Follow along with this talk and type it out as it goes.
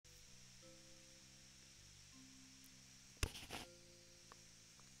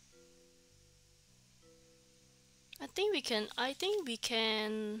think we can. I think we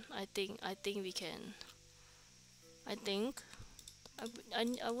can. I think we can. I think.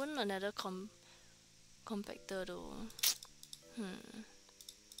 I want another compactor though.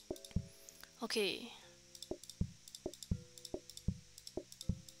 Okay.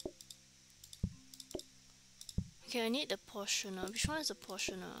 Okay, I need the portioner. Which one is the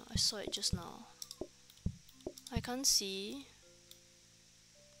portioner? I saw it just now. I can't see.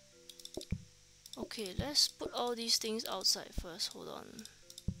 Okay, let's put all these things outside first. Hold on.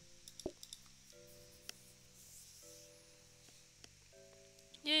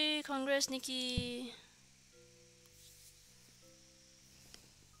 Yay, congrats, Nikki.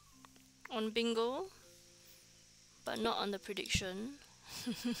 On bingo, but not on the prediction.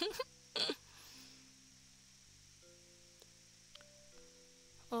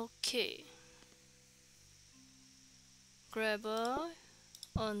 Okay. Grabber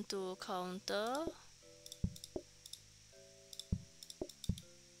onto counter.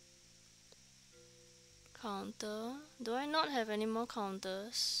 Counter. Do I not have any more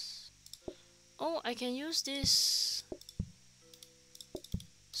counters? Oh, I can use this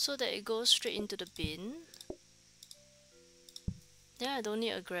so that it goes straight into the bin. Then I don't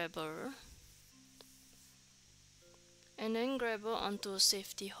need a grabber. And then grabber onto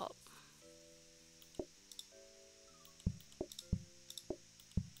safety hop.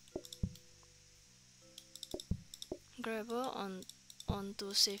 Grabber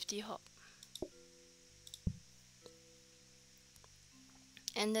onto safety hop.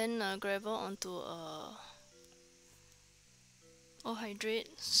 And then grabber onto oh,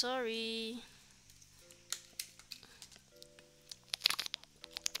 hydrate. Sorry.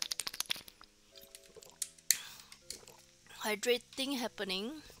 Hydrating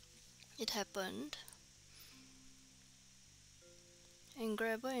happening. It happened. And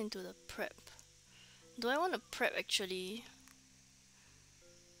grabber into the prep. Do I want to prep actually?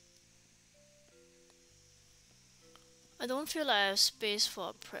 I don't feel like I have space for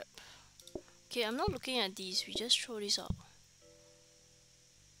a prep. Okay, I'm not looking at these. We just throw this out.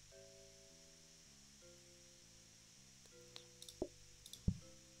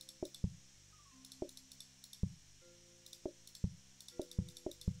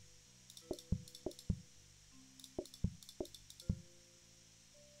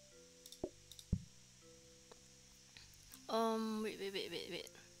 Wait.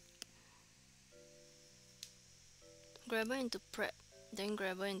 Grabber into prep, then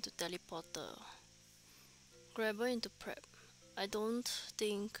grabber into teleporter. Grabber into prep. I don't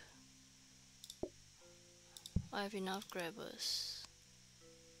think I have enough grabbers.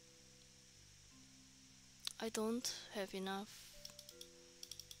 I don't have enough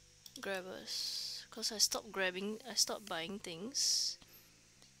grabbers because I stopped buying things.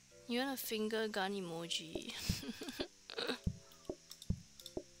 You want a finger gun emoji?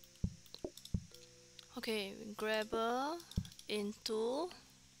 Okay, grabber into.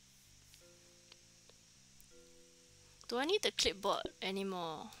 Do I need the clipboard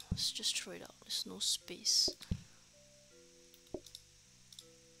anymore? Let's just throw it out. There's no space.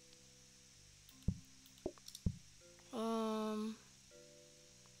 I'm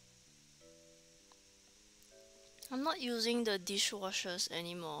not using the dishwashers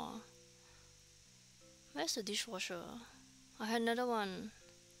anymore. Where's the dishwasher? I had another one.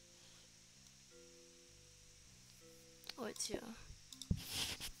 Oh, it's here.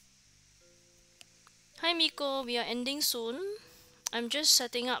 Hi Miko, we are ending soon. I'm just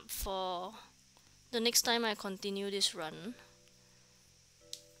setting up for the next time I continue this run,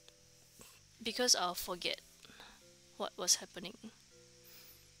 because I'll forget what was happening.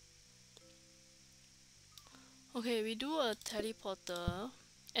 Okay, we do a teleporter,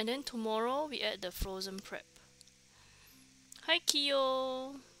 and then tomorrow we add the frozen prep. Hi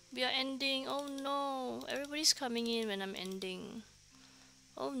Kyo, we are ending. Oh no, everybody's coming in when I'm ending.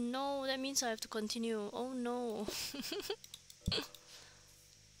 Oh no, that means I have to continue. Oh no.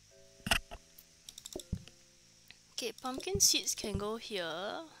 Okay, pumpkin seeds can go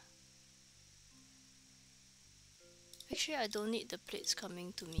here. Actually, I don't need the plates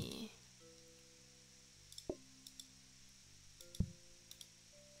coming to me.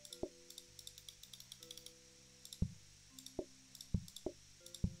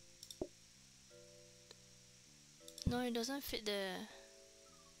 No, it doesn't fit there.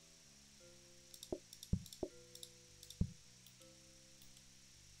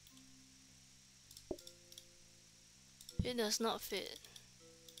 It does not fit.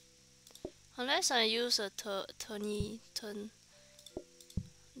 Unless I use a turn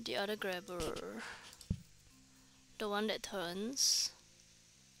the other grabber. The one that turns.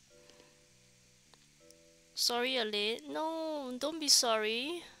 Sorry you're late. No, don't be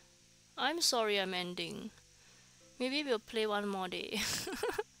sorry. I'm sorry I'm ending. Maybe we'll play one more day.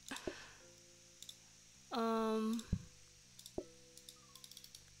 um,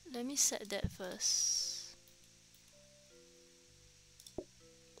 let me set that first.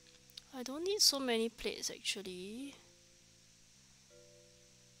 I don't need so many plates actually.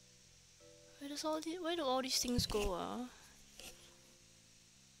 Where do all these things go?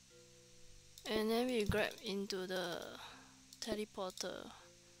 And then we grab into the teleporter.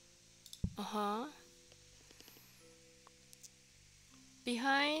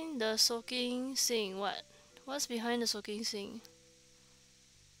 Behind the soaking sink. What's behind the soaking sink?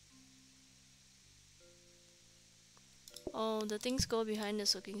 Oh, the things go behind the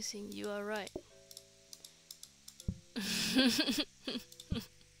soaking sink. You are right.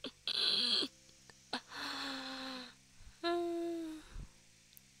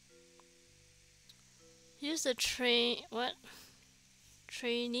 Use the train. What?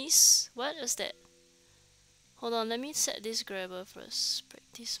 Trainees? What is that? Hold on, let me set this grabber first.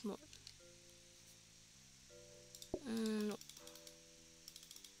 Practice mode. No.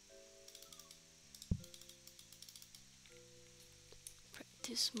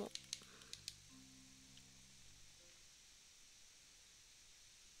 Practice mode.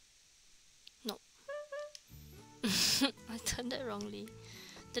 No. I turned that wrongly.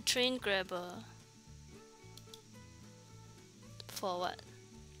 The train grabber. For what?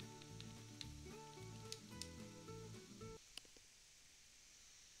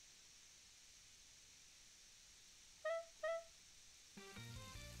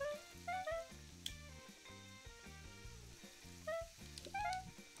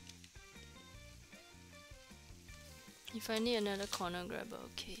 If I need another corner grabber,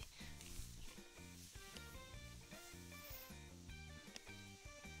 okay.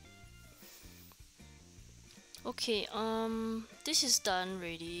 Okay, this is done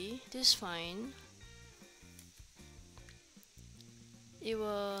already. This is fine.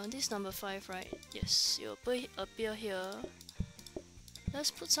 This is number 5, right? Yes, it will appear here.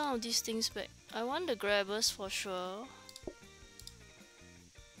 Let's put some of these things back. I want the grabbers for sure.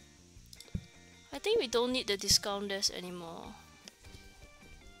 I think we don't need the discount desk anymore.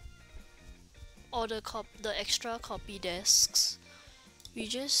 Or the extra copy desks. We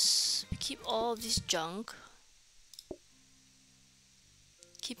just keep all of this junk.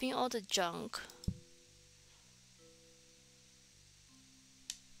 Keeping all the junk.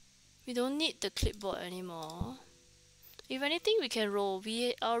 We don't need the clipboard anymore. If anything, we can roll.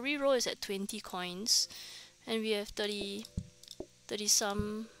 Our reroll is at 20 coins, and we have 30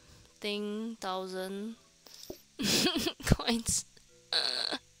 something thousand coins.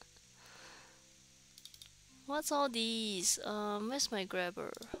 What's all these? Where's my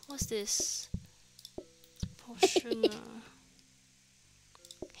grabber? What's this? Potion.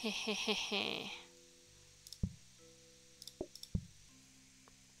 Hehehehe.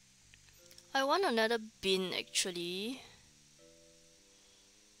 I want another bin actually.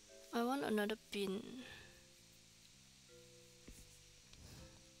 I want another bin.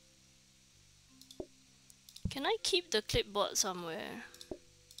 Can I keep the clipboard somewhere?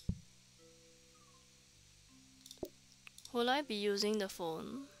 Will I be using the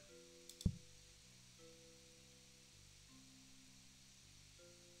phone?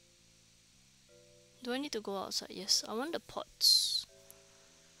 Do I need to go outside? Yes, I want the pots.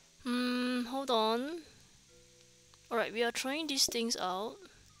 Hold on. Alright, we are throwing these things out.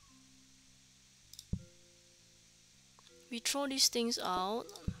 We throw these things out.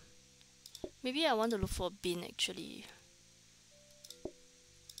 Maybe I want to look for a bin actually.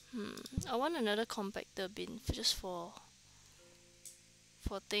 I want another compactor bin just for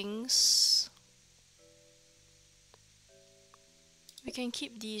things. We can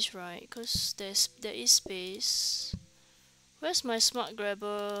keep these, right? Because there is space. Where's my smart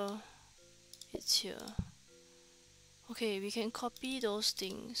grabber? It's here. Okay, we can copy those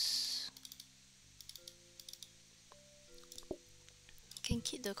things. Can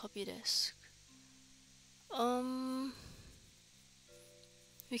keep the copy desk.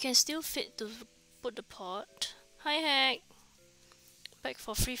 We can still fit to put the pot. Hi Hack! Back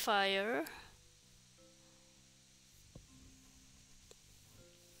for Free Fire.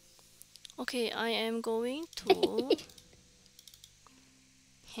 Okay, I am going to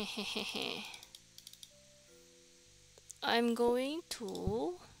I'm going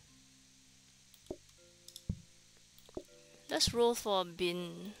to let's roll for a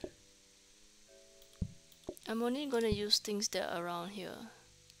bin. I'm only gonna use things that are around here.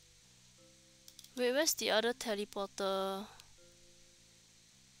 Wait, where's the other teleporter?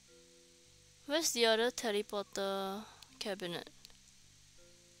 Where's the other teleporter cabinet?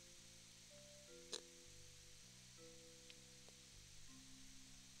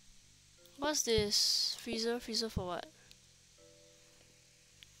 What's this? Freezer? Freezer for what?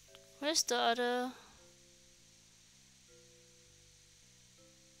 Where's the other?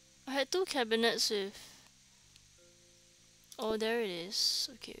 I had two cabinets with... Oh, there it is.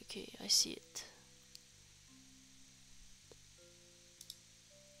 Okay, okay, I see it.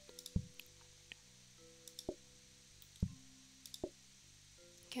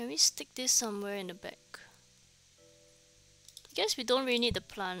 Can we stick this somewhere in the back? I guess we don't really need the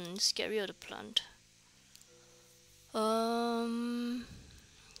plant. Let's get rid of the plant.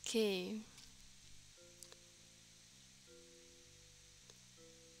 Okay.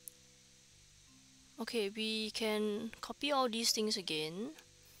 Okay, we can copy all these things again.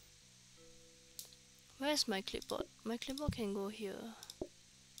 Where's my clipboard? My clipboard can go here.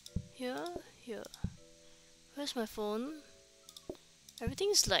 Here, here. Where's my phone?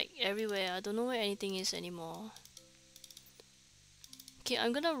 Everything's like everywhere. I don't know where anything is anymore. Okay,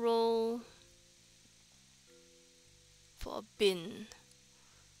 I'm gonna roll for a bin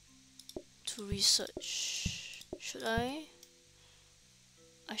to research. Should I?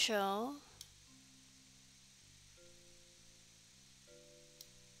 I shall.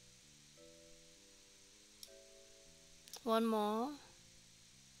 One more.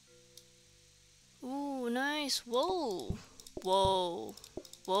 Ooh, nice. Whoa. Whoa.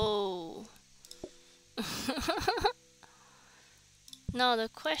 Whoa. Now the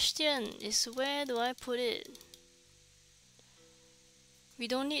question is, where do I put it? We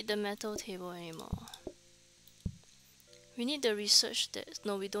don't need the metal table anymore. We need the research desk.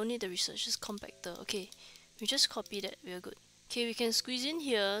 No, we don't need the research, just compactor. Okay, we just copy that, we're good. Okay, we can squeeze in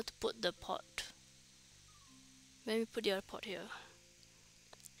here to put the pot. Let me put the other pot here.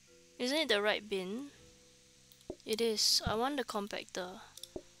 Isn't it the right bin? It is. I want the compactor.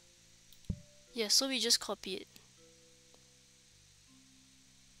 Yeah, so we just copy it.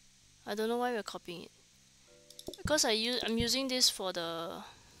 I don't know why we're copying it. Because I'm using this for the...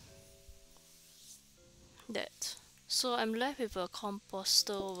 that. So I'm left with a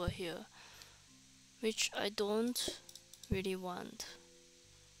composter over here, which I don't really want.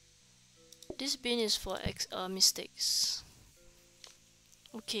 This bin is for mistakes.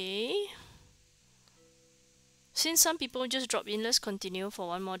 Okay. Since some people just dropped in, let's continue for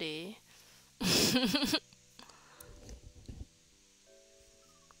one more day.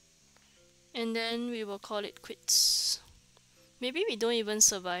 And then we will call it quits. Maybe we don't even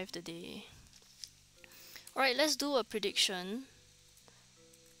survive the day. Alright, let's do a prediction.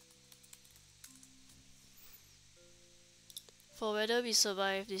 For whether we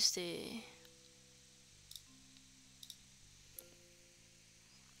survive this day.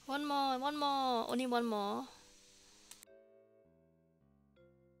 One more, only one more.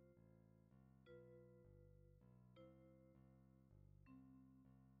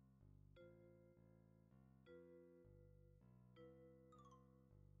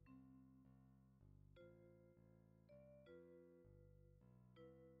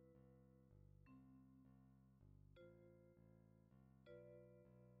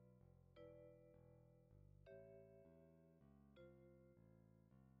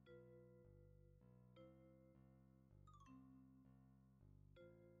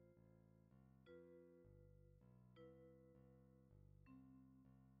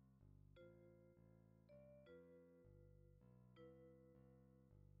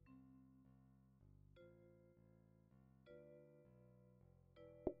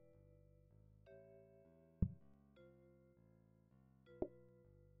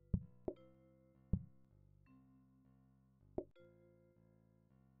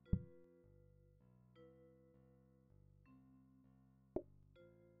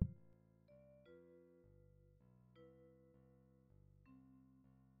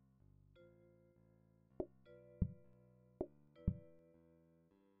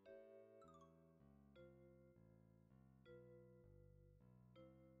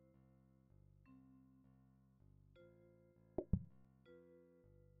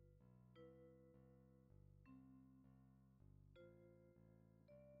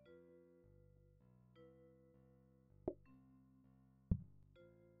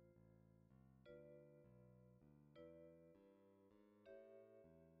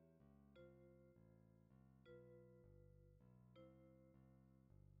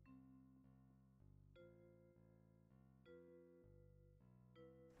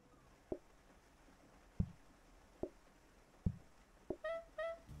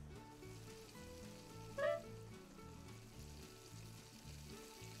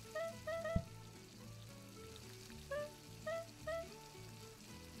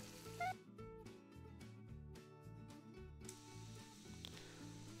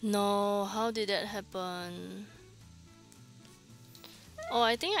 No, how did that happen? Oh,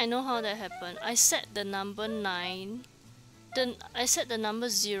 I think I know how that happened. I set the number 9. Then I set the number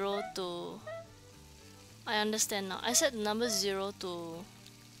 0 to... I understand now. I set the number 0 to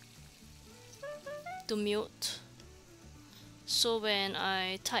mute. So when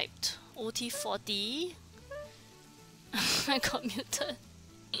I typed OT40, I got muted.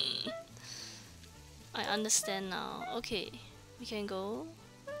 I understand now. Okay, we can go.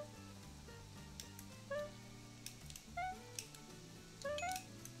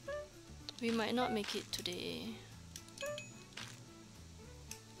 We might not make it today.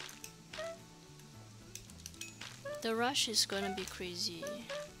 The rush is gonna be crazy.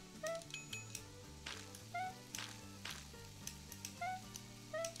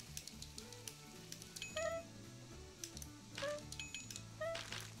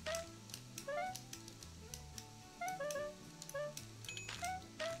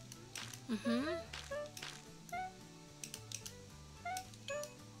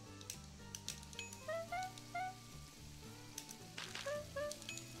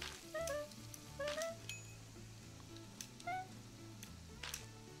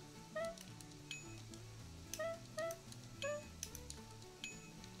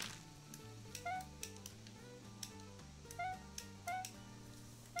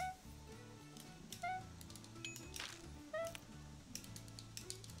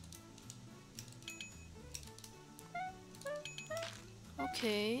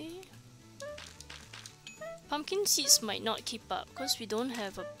 Okay. Pumpkin seeds might not keep up because we don't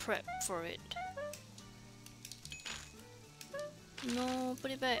have a prep for it. No, put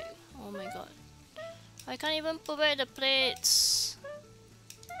it back. Oh my god. I can't even put back the plates.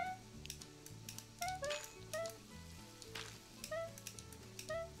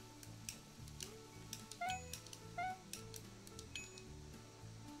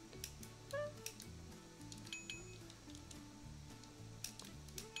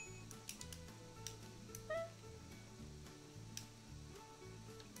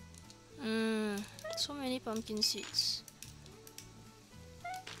 So many pumpkin seeds.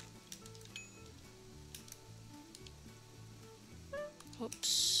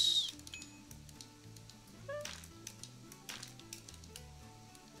 Oops.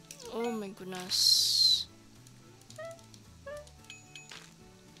 Oh my goodness.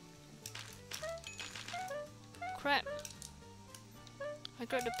 Crap. I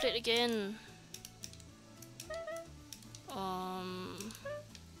grabbed the plate again.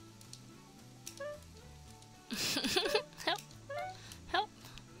 Help. Help.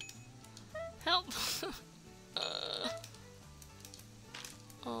 Help.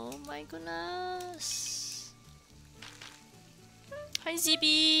 Oh my goodness. Hi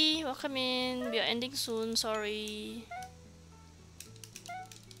ZB, welcome in. We are ending soon, sorry.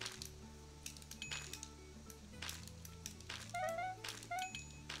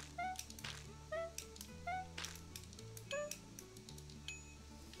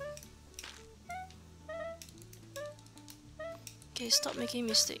 Okay, stop making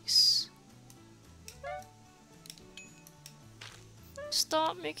mistakes.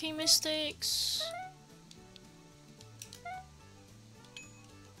 Stop making mistakes.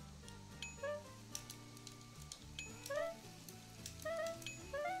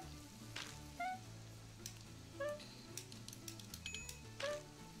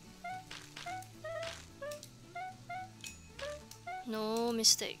 No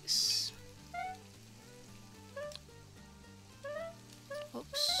mistakes.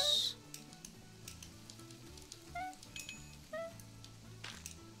 Oops.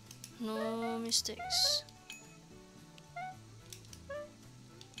 No mistakes.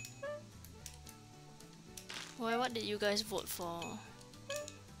 Why? What did you guys vote for?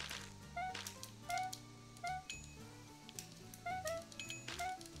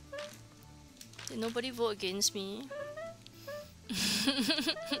 Did nobody vote against me?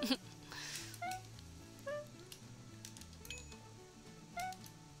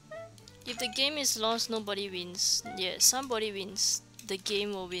 If the game is lost, nobody wins. Yeah, somebody wins. The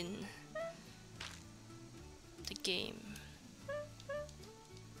game will win. The game.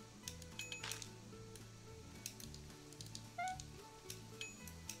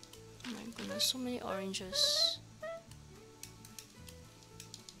 Oh my goodness, so many oranges.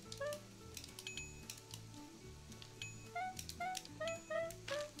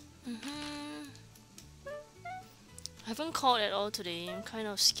 I haven't called at all today. I'm kind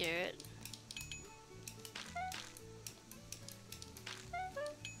of scared.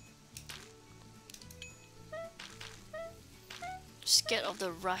 Scared of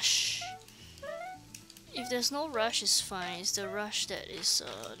the rush. If there's no rush, it's fine. It's the rush that is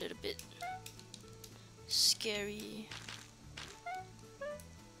a little bit scary.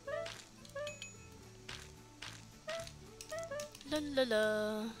 La la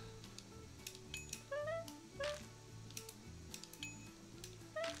la.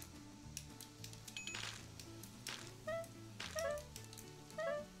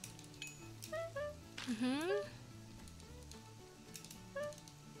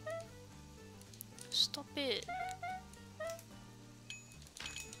 Stop it.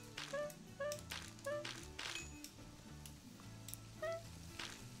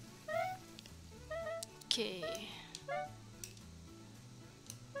 Okay.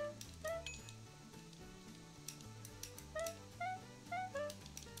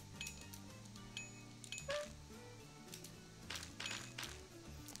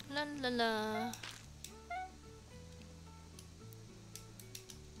 La la la.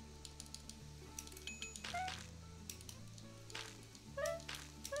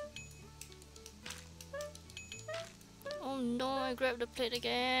 Oh no, I grabbed the plate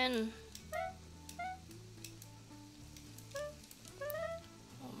again.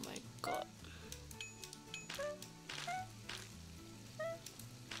 Oh my god.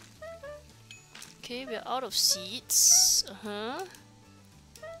 Okay, we're out of seats.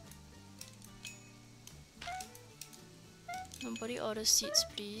 Nobody order seats,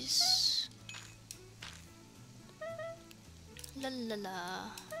 please. La la la.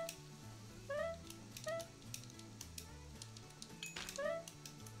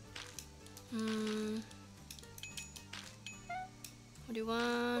 What do you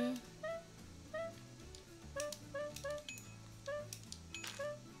want?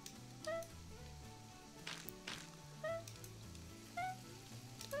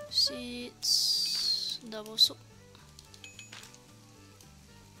 Seats. Double soup.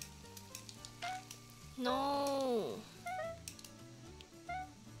 No.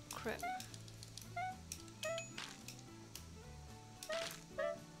 Crap.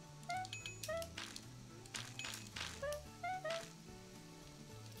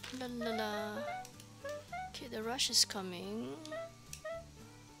 La la la. Okay, the rush is coming.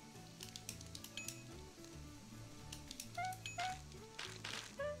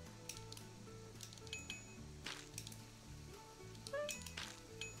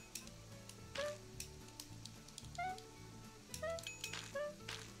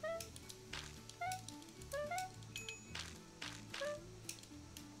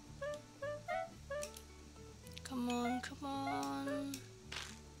 Come on, come on.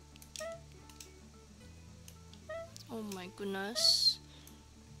 Oh my goodness.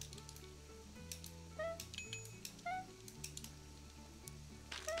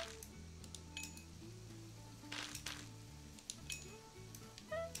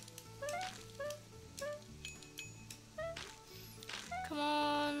 Come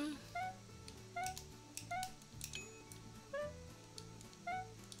on.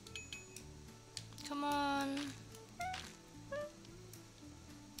 Come on.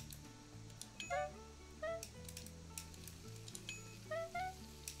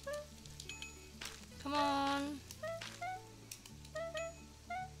 Come on.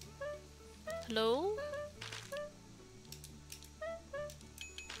 Hello?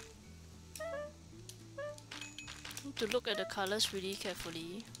 Need to look at the colors really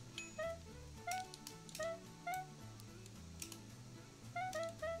carefully.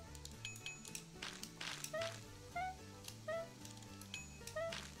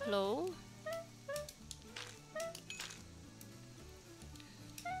 Hello?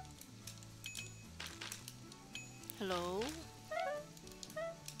 Hello?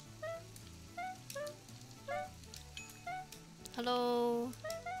 Hello?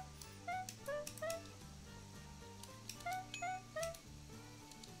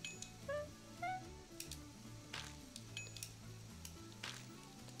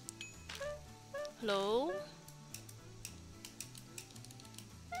 Hello?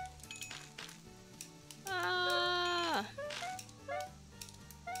 Ah!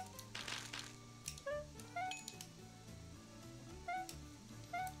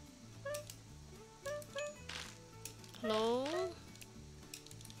 Hello?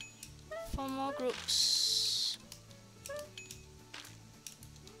 4 more groups.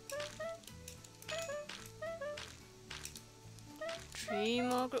 Three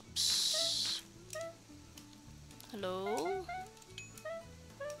more groups. Hello?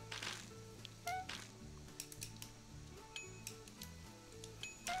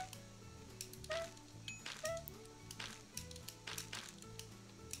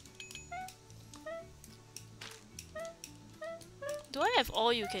 Do I have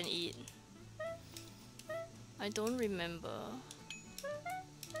all you can eat? I don't remember.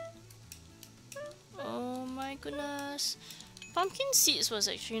 Oh my goodness. Pumpkin seeds was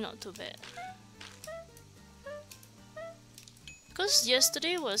actually not too bad. Because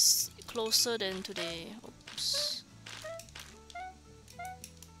yesterday was closer than today. Oops.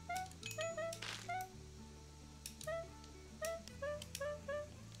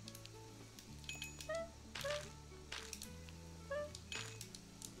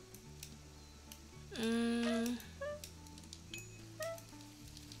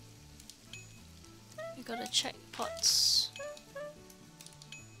 We gotta check pots.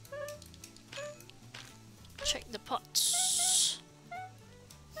 Check the pots.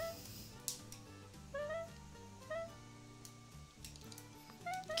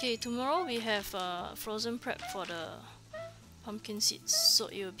 Okay, tomorrow we have frozen prep for the pumpkin seeds, so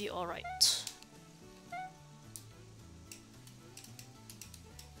it will be alright.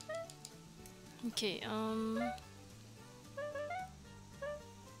 Okay, I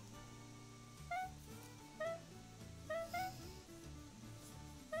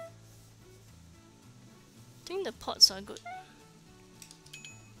think the pots are good.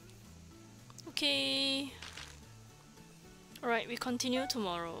 Okay. Alright, we continue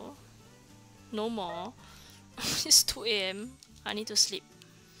tomorrow. No more. It's 2 AM. I need to sleep.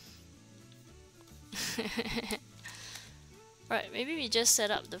 Right, maybe we just set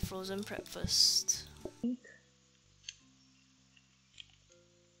up the frozen prep first.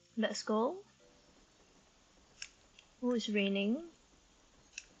 Let's go. Oh, it's raining.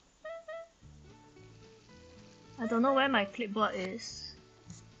 I don't know where my clipboard is.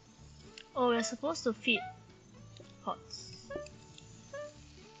 Oh, we're supposed to feed pots.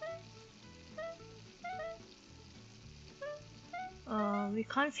 We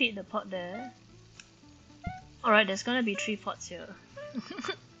can't feed the pot there. Alright, there's gonna be 3 pots here.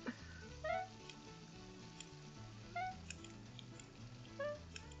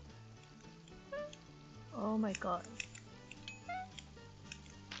 Oh my god.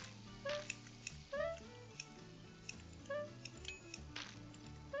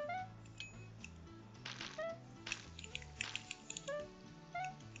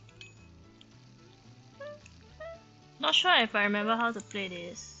 Not sure if I remember how to play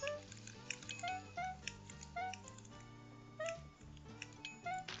this.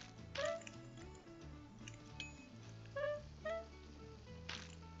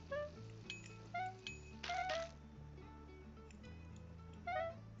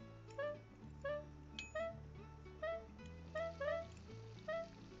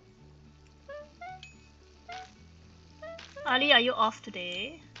 Ali, are you off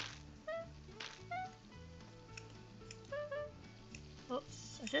today?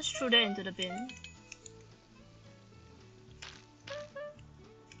 Oops, I just threw that into the bin.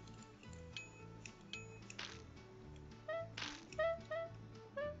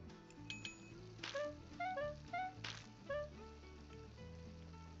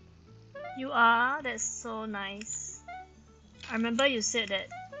 You are? That's so nice. I remember you said that.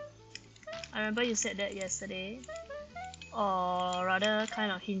 Yesterday. Or rather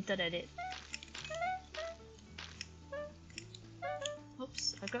kind of hinted at it.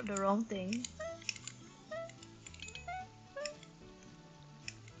 Oops, I got the wrong thing.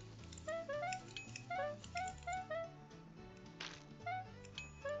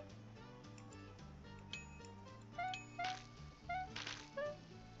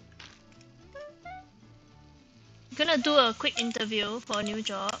 Gonna do a quick interview for a new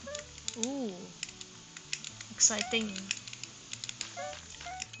job. Ooh, exciting.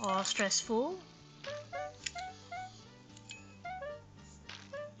 Or stressful.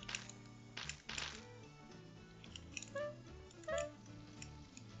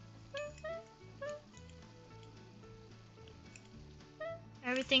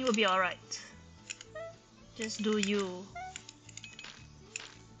 Everything will be alright. Just do you.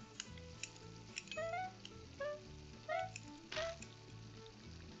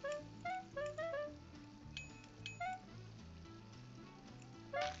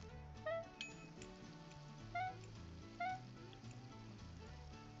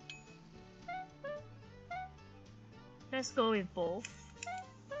 Let's go with both.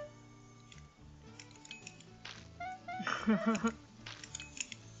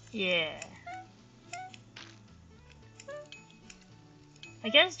 Yeah. I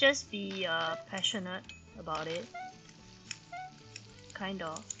guess just be passionate about it. Kind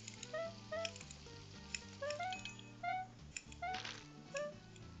of.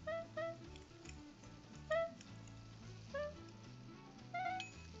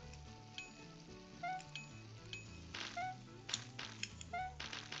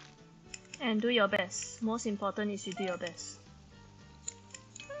 And do your best. Most important is you do your best.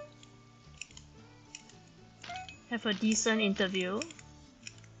 Have a decent interview.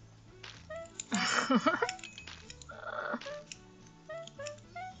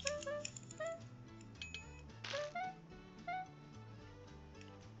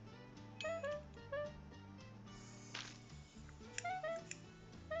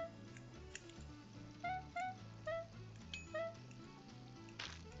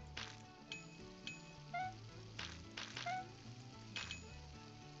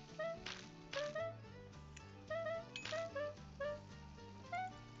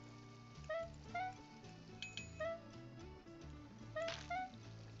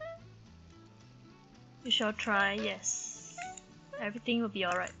 We shall try, yes. Everything will be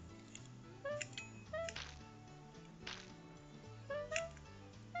alright.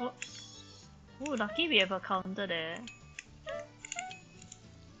 Oops. Ooh, lucky we have a counter there.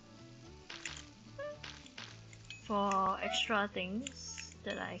 For extra things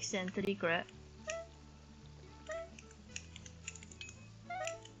that I accidentally grabbed.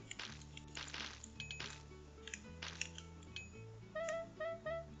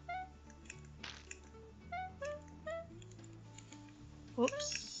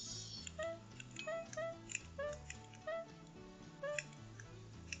 Oops.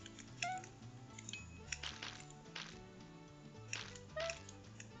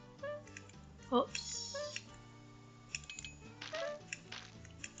 Oops.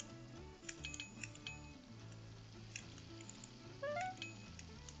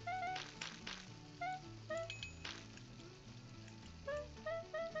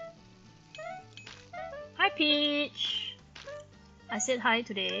 Hi Peach! I said hi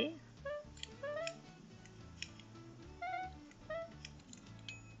today.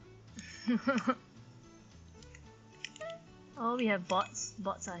 Oh, we have bots.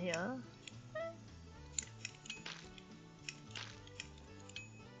 Bots are here.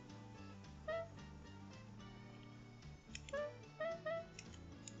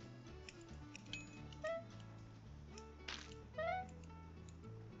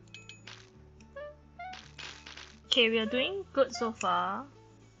 Okay, we are doing good so far.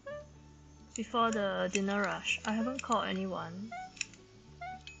 Before the dinner rush, I haven't called anyone.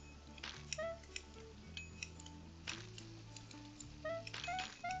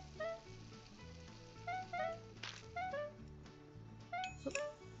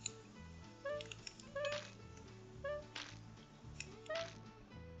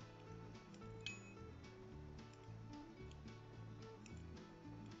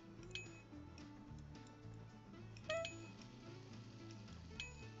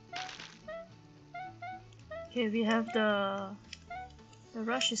 Okay, we have the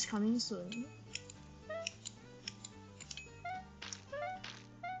rush is coming soon.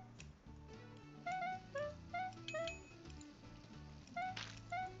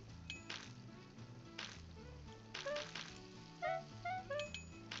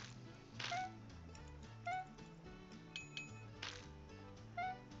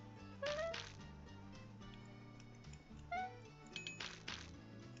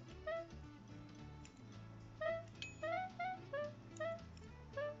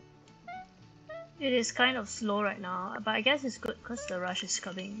 It is kind of slow right now, but I guess it's good because the rush is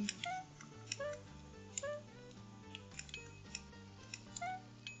coming.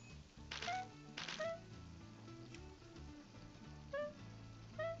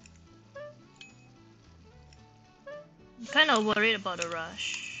 I'm kind of worried about the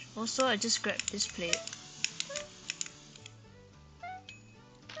rush. Also, I just grabbed this plate.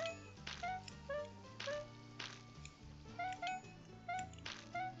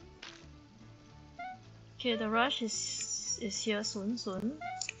 Okay, the rush is here soon.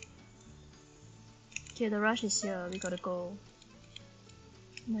 Okay, the rush is here. We gotta go.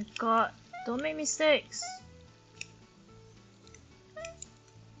 Oh my god, don't make mistakes.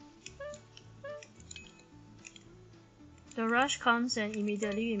 The rush comes and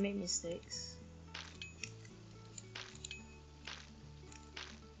immediately we make mistakes.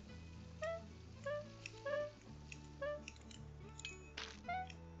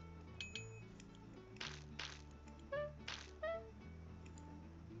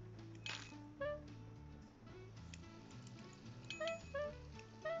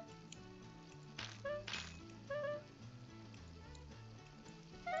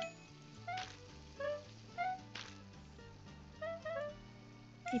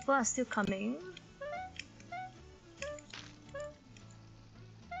 People are still coming.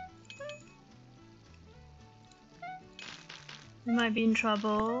 We might be in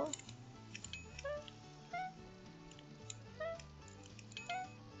trouble.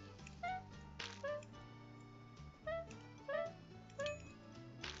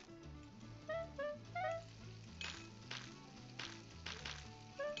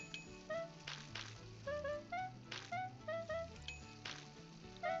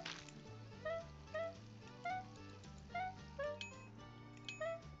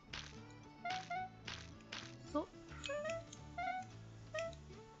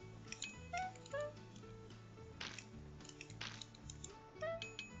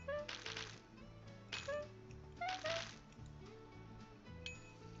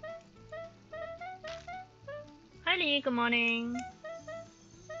 Hi Lee, good morning.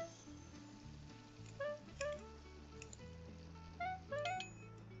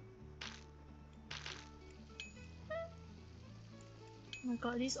 Oh my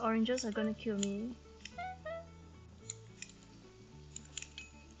god, these oranges are gonna kill me.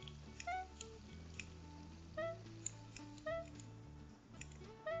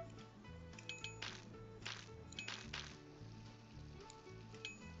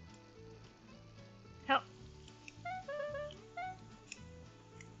 Help.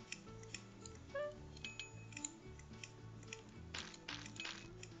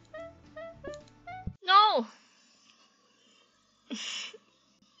 No!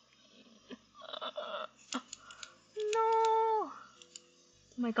 No! Oh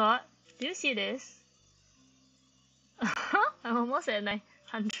my god, do you see this? I'm almost at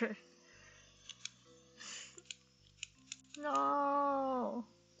 900. No!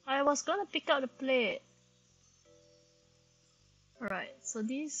 I was gonna pick up the plate. Alright, so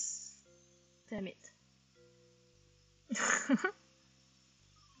these... Damn it.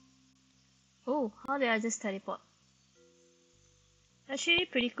 Oh, how did I just teleport? Actually,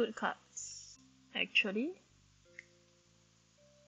 pretty good cards. Actually.